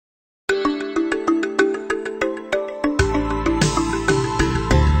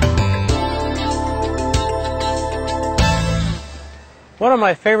One of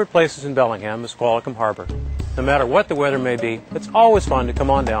my favorite places in Bellingham is Bellingham Harbor. No matter what the weather may be, it's always fun to come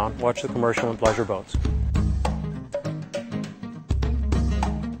on down, watch the commercial and pleasure boats.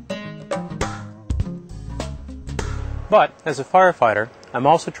 But, as a firefighter, I'm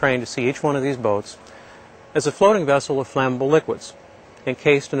also trained to see each one of these boats as a floating vessel of flammable liquids,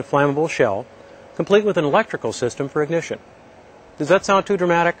 encased in a flammable shell, complete with an electrical system for ignition. Does that sound too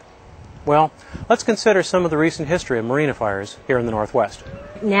dramatic? Well, let's consider some of the recent history of marina fires here in the Northwest.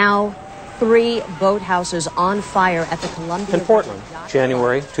 Now, 3 boathouses on fire at the Columbia... In Portland,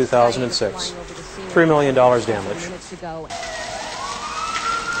 January 2006. $3 million damage.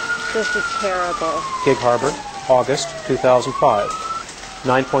 This is terrible. Gig Harbor, August 2005.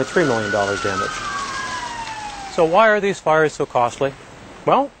 $9.3 million damage. So why are these fires so costly?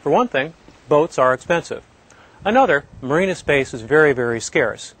 Well, for one thing, boats are expensive. Another, marina space is very, very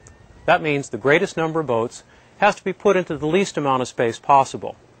scarce. That means the greatest number of boats has to be put into the least amount of space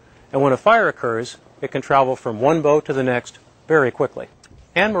possible. And when a fire occurs, it can travel from one boat to the next very quickly.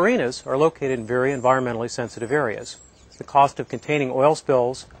 And marinas are located in very environmentally sensitive areas. The cost of containing oil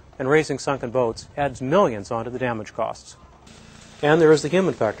spills and raising sunken boats adds millions onto the damage costs. And there is the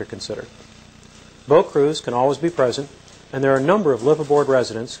human factor considered. Boat crews can always be present, and there are a number of live-aboard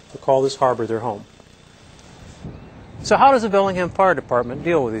residents who call this harbor their home. So how does the Bellingham Fire Department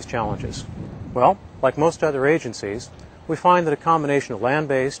deal with these challenges? Well, like most other agencies, we find that a combination of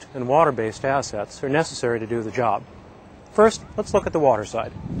land-based and water-based assets are necessary to do the job. First, let's look at the water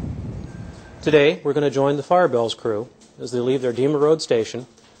side. Today, we're going to join the Fire Bells crew as they leave their Demer Road station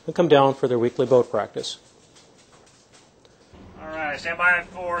and come down for their weekly boat practice. All right, stand by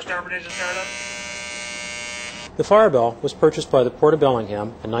for starboard engine startup. The Fire Bell was purchased by the Port of Bellingham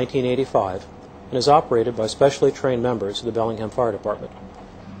in 1985 and is operated by specially trained members of the Bellingham Fire Department.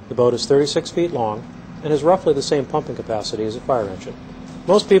 The boat is 36 feet long and has roughly the same pumping capacity as a fire engine.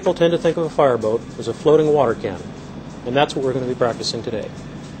 Most people tend to think of a fireboat as a floating water cannon, and that's what we're going to be practicing today.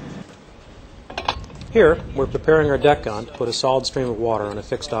 Here, we're preparing our deck gun to put a solid stream of water on a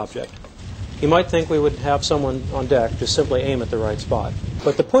fixed object. You might think we would have someone on deck just simply aim at the right spot,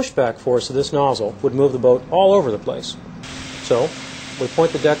 but the pushback force of this nozzle would move the boat all over the place. So, we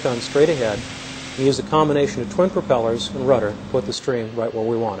point the deck gun straight ahead and use a combination of twin propellers and rudder to put the stream right where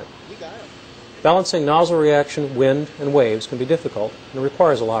we want it. Balancing nozzle reaction, wind, and waves can be difficult and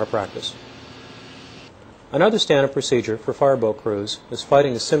requires a lot of practice. Another standard procedure for fireboat crews is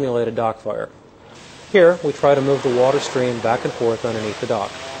fighting a simulated dock fire. Here, we try to move the water stream back and forth underneath the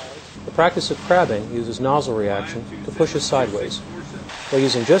dock. The practice of crabbing uses nozzle reaction to push us sideways, while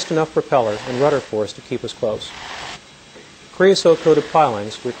using just enough propeller and rudder force to keep us close. Creosote-coated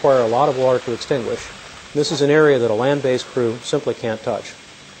pilings require a lot of water to extinguish. This is an area that a land-based crew simply can't touch.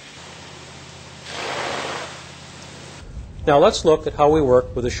 Now let's look at how we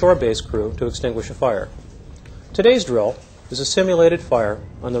work with a shore-based crew to extinguish a fire. Today's drill is a simulated fire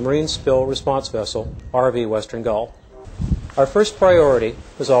on the Marine Spill Response Vessel, RV Western Gull. Our first priority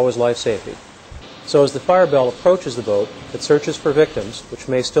is always life safety. So as the fire bell approaches the boat, it searches for victims which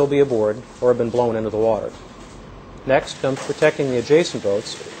may still be aboard or have been blown into the water. Next comes protecting the adjacent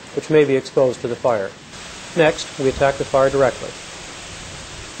boats, which may be exposed to the fire. Next, we attack the fire directly.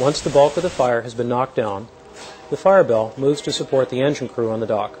 Once the bulk of the fire has been knocked down, the fire bell moves to support the engine crew on the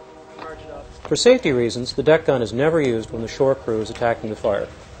dock. For safety reasons, the deck gun is never used when the shore crew is attacking the fire.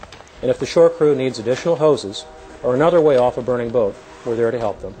 And if the shore crew needs additional hoses or another way off a burning boat, we're there to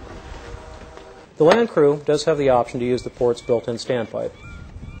help them. The land crew does have the option to use the port's built-in standpipe,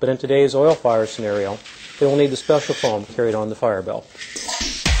 but in today's oil fire scenario, they will need the special foam carried on the fire bell.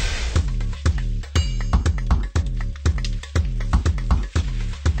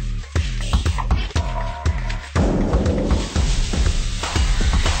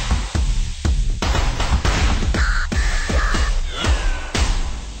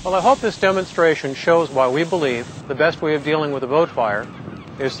 Well, I hope this demonstration shows why we believe the best way of dealing with a boat fire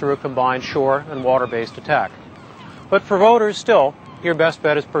is through a combined shore and water-based attack. But for voters, still, your best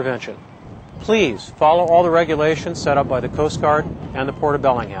bet is prevention. Please follow all the regulations set up by the Coast Guard and the Port of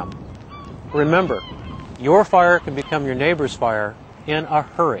Bellingham. Remember, your fire can become your neighbor's fire in a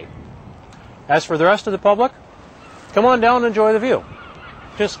hurry. As for the rest of the public, come on down and enjoy the view.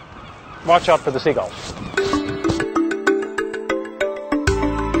 Just watch out for the seagulls.